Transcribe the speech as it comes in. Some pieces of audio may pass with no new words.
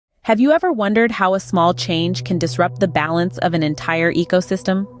Have you ever wondered how a small change can disrupt the balance of an entire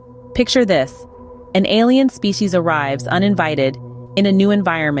ecosystem? Picture this. An alien species arrives uninvited in a new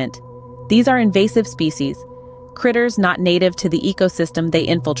environment. These are invasive species, critters not native to the ecosystem they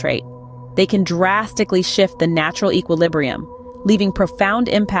infiltrate. They can drastically shift the natural equilibrium, leaving profound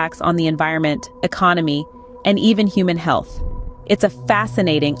impacts on the environment, economy, and even human health. It's a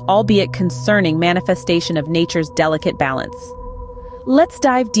fascinating, albeit concerning, manifestation of nature's delicate balance. Let's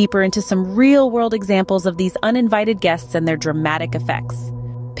dive deeper into some real-world examples of these uninvited guests and their dramatic effects.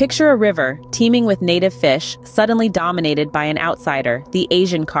 Picture a river teeming with native fish suddenly dominated by an outsider, the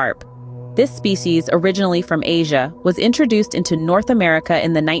Asian carp. This species, originally from Asia, was introduced into North America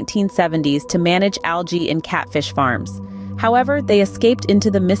in the 1970s to manage algae in catfish farms. However, they escaped into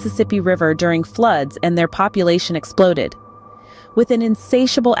the Mississippi River during floods and their population exploded. With an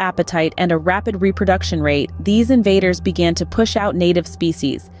insatiable appetite and a rapid reproduction rate, these invaders began to push out native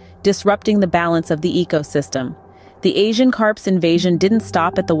species, disrupting the balance of the ecosystem. The Asian carp's invasion didn't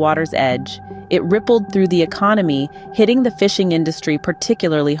stop at the water's edge. It rippled through the economy, hitting the fishing industry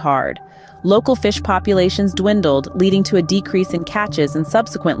particularly hard. Local fish populations dwindled, leading to a decrease in catches and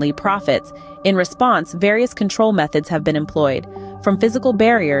subsequently profits. In response, various control methods have been employed, from physical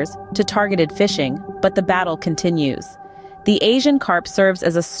barriers to targeted fishing, but the battle continues. The Asian carp serves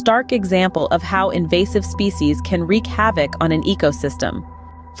as a stark example of how invasive species can wreak havoc on an ecosystem.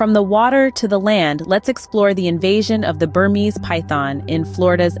 From the water to the land, let's explore the invasion of the Burmese python in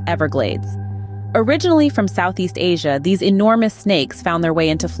Florida's Everglades. Originally from Southeast Asia, these enormous snakes found their way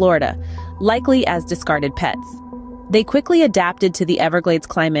into Florida, likely as discarded pets. They quickly adapted to the Everglades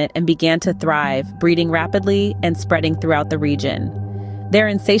climate and began to thrive, breeding rapidly and spreading throughout the region. Their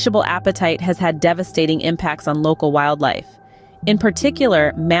insatiable appetite has had devastating impacts on local wildlife. In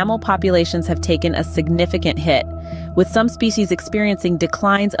particular, mammal populations have taken a significant hit, with some species experiencing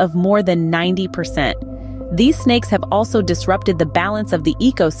declines of more than 90%. These snakes have also disrupted the balance of the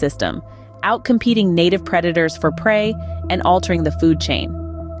ecosystem, outcompeting native predators for prey and altering the food chain.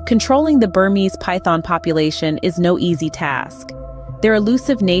 Controlling the Burmese python population is no easy task. Their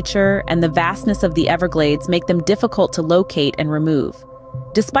elusive nature and the vastness of the Everglades make them difficult to locate and remove.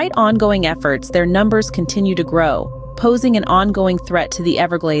 Despite ongoing efforts, their numbers continue to grow, posing an ongoing threat to the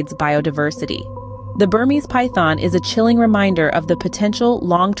Everglades' biodiversity. The Burmese python is a chilling reminder of the potential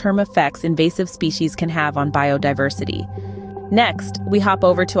long-term effects invasive species can have on biodiversity. Next, we hop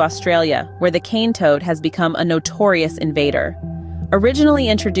over to Australia, where the cane toad has become a notorious invader. Originally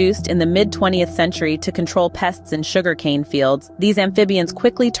introduced in the mid-20th century to control pests in sugarcane fields, these amphibians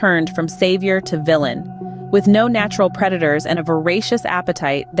quickly turned from savior to villain. With no natural predators and a voracious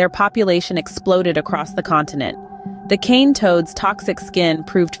appetite, their population exploded across the continent. The cane toad's toxic skin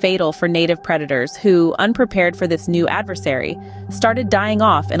proved fatal for native predators who, unprepared for this new adversary, started dying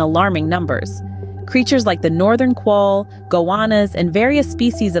off in alarming numbers. Creatures like the northern quoll, goannas, and various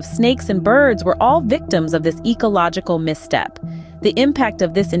species of snakes and birds were all victims of this ecological misstep. The impact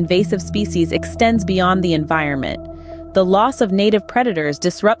of this invasive species extends beyond the environment. The loss of native predators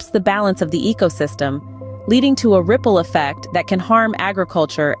disrupts the balance of the ecosystem, leading to a ripple effect that can harm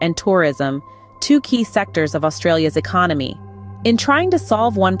agriculture and tourism, two key sectors of Australia's economy. In trying to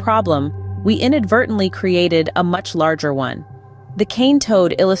solve one problem, we inadvertently created a much larger one. The cane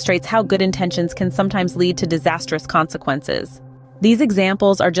toad illustrates how good intentions can sometimes lead to disastrous consequences. These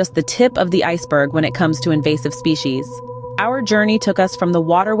examples are just the tip of the iceberg when it comes to invasive species. Our journey took us from the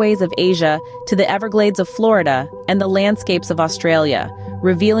waterways of Asia to the Everglades of Florida and the landscapes of Australia,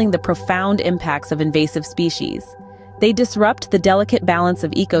 revealing the profound impacts of invasive species. They disrupt the delicate balance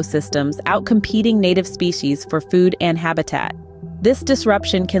of ecosystems, outcompeting native species for food and habitat. This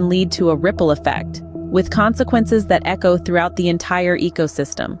disruption can lead to a ripple effect, with consequences that echo throughout the entire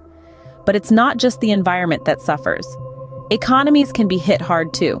ecosystem. But it's not just the environment that suffers. Economies can be hit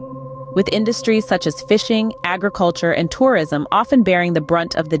hard too, with industries such as fishing, agriculture, and tourism often bearing the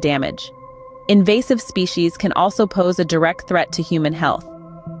brunt of the damage. Invasive species can also pose a direct threat to human health.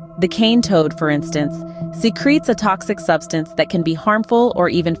 The cane toad, for instance, secretes a toxic substance that can be harmful or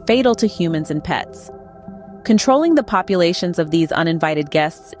even fatal to humans and pets. Controlling the populations of these uninvited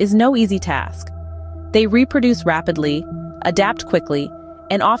guests is no easy task. They reproduce rapidly, adapt quickly,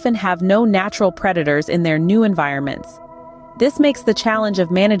 and often have no natural predators in their new environments. This makes the challenge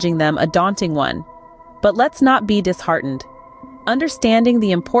of managing them a daunting one. But let's not be disheartened. Understanding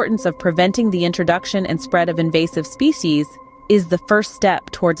the importance of preventing the introduction and spread of invasive species is the first step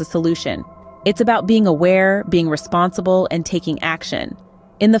towards a solution. It's about being aware, being responsible, and taking action.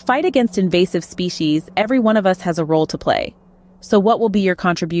 In the fight against invasive species, every one of us has a role to play. So what will be your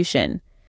contribution?